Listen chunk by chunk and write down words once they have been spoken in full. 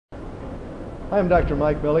Hi, I'm Dr.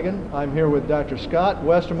 Mike Milligan. I'm here with Dr. Scott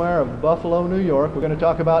Westermeier of Buffalo, New York. We're going to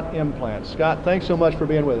talk about implants. Scott, thanks so much for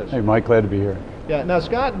being with us. Hey, Mike, glad to be here. Yeah, now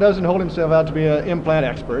Scott doesn't hold himself out to be an implant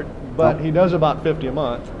expert, but he does about 50 a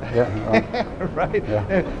month. Yeah. Right? Yeah.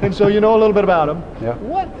 And so you know a little bit about them. Yeah.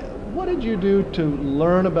 What did you do to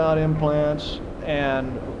learn about implants,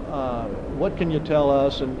 and what can you tell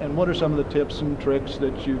us, and what are some of the tips and tricks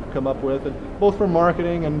that you've come up with, and both for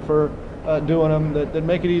marketing and for doing them that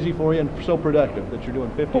make it easy for you and so productive that you're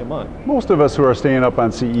doing 50 a month? Most of us who are staying up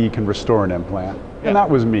on CE can restore an implant, and that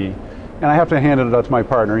was me. And I have to hand it out to my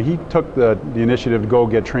partner. He took the initiative to go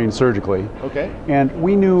get trained surgically. Okay. And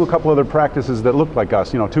we knew a couple other practices that looked like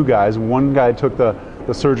us. You know, two guys. One guy took the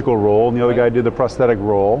surgical role, and the other guy did the prosthetic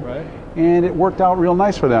role. Right. And it worked out real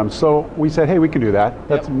nice for them. So we said, hey, we can do that.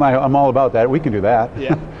 That's I'm all about that. We can do that.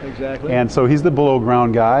 Yeah, exactly. And so he's the below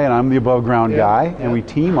ground guy, and I'm the above ground guy. And we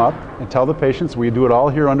team up and tell the patients we do it all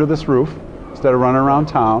here under this roof instead of running around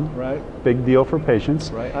town. Right. Big deal for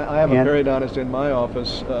patients. Right. I have a periodontist in my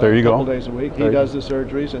office there you a couple go. days a week. He does the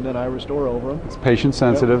surgeries, and then I restore over them. It's patient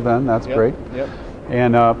sensitive then. That's great. Yep.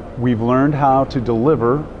 And we've learned how to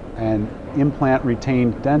deliver an implant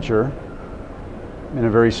retained denture in a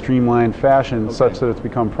very streamlined fashion such that it's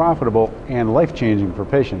become profitable and life-changing for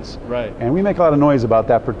patients. Right. And we make a lot of noise about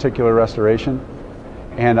that particular restoration.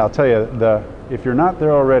 And I'll tell you, if you're not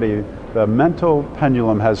there already, the mental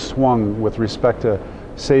pendulum has swung with respect to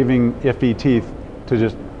saving iffy teeth to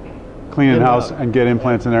just clean in house and get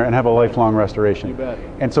implants in there and have a lifelong restoration. You bet.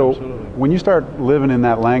 And so when you start living in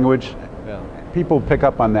that language, people pick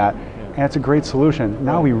up on that. And it's a great solution.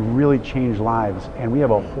 Now we really change lives, and we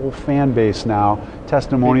have a whole fan base now,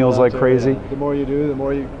 testimonials like crazy. The more you do, the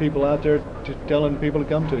more people out there telling people to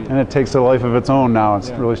come to you. And it takes a life of its own now. It's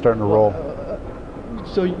really starting to roll.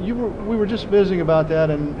 So we were just visiting about that,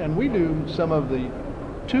 and we do some of the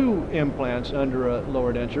 2 implants under a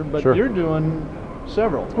lower denture, but you're doing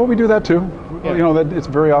several. Well, we do that too. You know, it's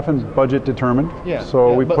very often budget determined. Yeah.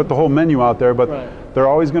 So we put the whole menu out there, but they're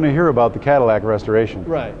always going to hear about the Cadillac restoration.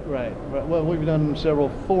 Right. Well, we've done several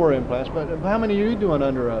 4 implants, but how many are you doing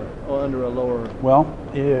under a lower? Well,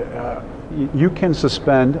 you can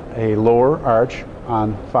suspend a lower arch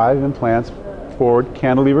on 5 implants, forward,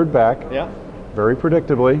 cantilevered back. Yeah. Very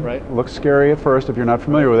predictably. Right. Looks scary at first if you're not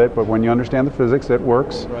familiar with it, but when you understand the physics, it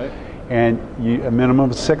works. Right. And a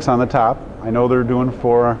minimum of 6 on the top. I know they're doing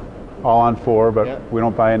 4, all on 4, but we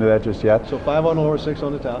don't buy into that just yet. So 5 on the lower, 6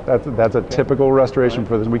 on the top. That's a typical restoration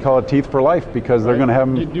for this. We call it teeth for life because they're going to have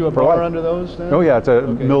them Do you do a for bar life. under those then? Oh yeah, it's a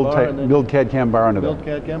milled CAD-CAM bar under there. Milled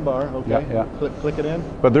CAD-CAM bar, okay. Yeah. Click it in.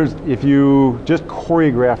 But if you just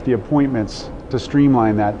choreograph the appointments to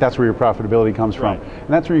streamline that, that's where your profitability comes from. And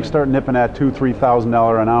that's where you start nipping at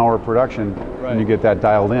 $2,000–3,000 an hour production and you get that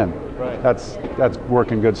dialed in. Right. That's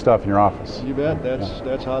working good stuff in your office. You bet.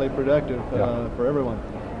 That's highly productive for everyone.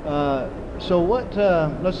 So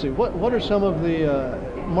let's see, what are some of the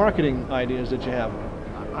marketing ideas that you have?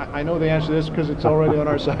 I know the answer to this because it's already on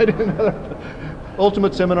our site.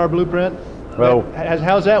 Ultimate Seminar Blueprint. Well,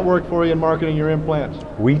 how's that work for you in marketing your implants?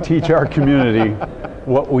 We teach our community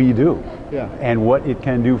what we do and what it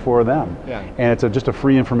can do for them. And it's just a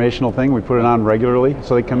free informational thing. We put it on regularly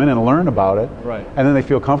so they come in and learn about it. Right. And then they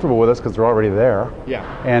feel comfortable with us because they're already there.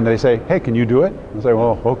 And they say, hey, can you do it? I say,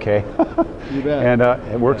 well, okay. You bet. And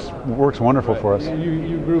it works wonderful for us.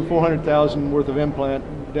 You grew 400,000 worth of implant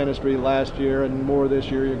dentistry last year, and more this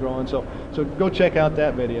year you're growing. So go check out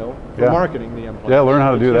that video for marketing the implants. Yeah, learn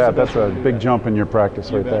how to do that. That's a big jump in your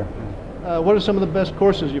practice right there. What are some of the best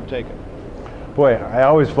courses you've taken? Boy, I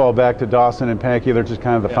always fall back to Dawson and Pankey. They're just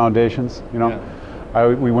kind of the foundations, you know.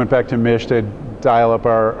 We went back to Mish to dial up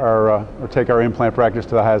or take our implant practice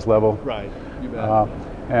to the highest level. Right, you bet.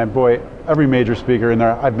 And boy, every major speaker in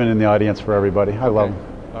there, I've been in the audience for everybody. I love them.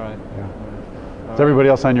 All right. Is everybody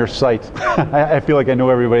else on your site? I feel like I know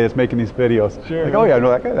everybody that's making these videos. Sure. Like, oh yeah, I know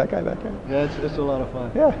that guy. Yeah, it's a lot of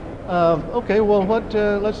fun. Yeah. Okay, well,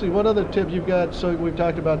 let's see, what other tips you've got? So we've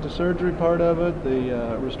talked about the surgery part of it,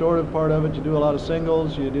 the restorative part of it. You do a lot of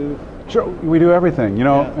singles, you do... Sure, we do everything, you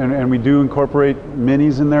know, and we do incorporate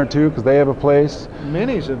minis in there too, because they have a place.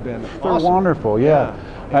 Minis have been They're awesome. Wonderful,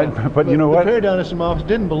 but you know what? The periodontist in my office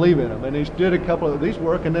didn't believe in them, and he did a couple of these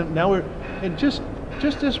work, and then now and just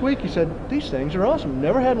this week he said, these things are awesome.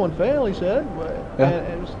 Never had one fail, he said.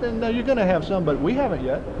 And now you're going to have some, but we haven't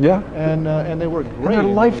yet. Yeah. And they work great. And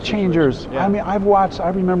they're life changers. I mean, I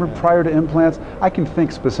remember prior to implants, I can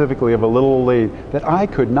think specifically of a little old lady that I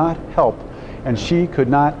could not help, and she could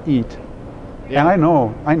not eat. And I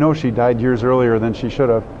know she died years earlier than she should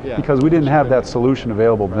have because we didn't have that solution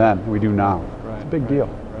available then. We do now. It's a big deal.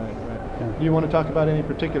 Do you want to talk about any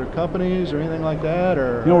particular companies or anything like that?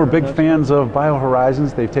 Or we're big fans of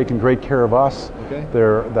BioHorizons. They've taken great care of us. Okay.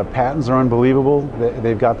 The patents are unbelievable.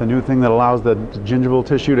 They've got the new thing that allows the gingival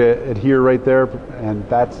tissue to adhere right there, and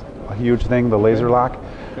that's a huge thing, the laser lock.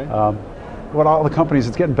 Okay. What all the companies,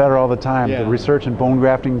 it's getting better all the time. Yeah. The research in bone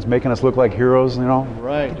grafting is making us look like heroes,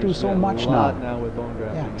 Right. We do so There's much a lot now with bone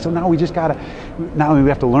grafting. Yeah. So now we just gotta, not only we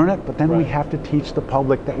have to learn it, but then we Right. have to teach the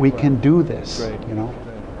public that we can do this. Great.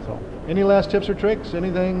 So Any last tips or tricks?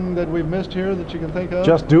 Anything that we've missed here that you can think of?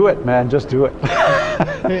 just do it, man. Just do it.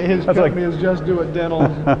 His That's company is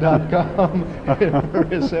JustDoItDental.com for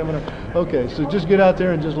his seminar. Okay, so just get out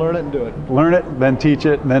there and just learn it and do it. Learn it, then teach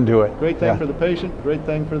it, and then do it. Great thing Yeah. for the patient, great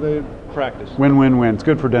thing for the practice. Win-win-win. It's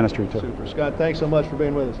good for dentistry too. Super. Scott, thanks so much for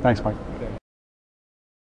being with us. Thanks, Mike. Okay.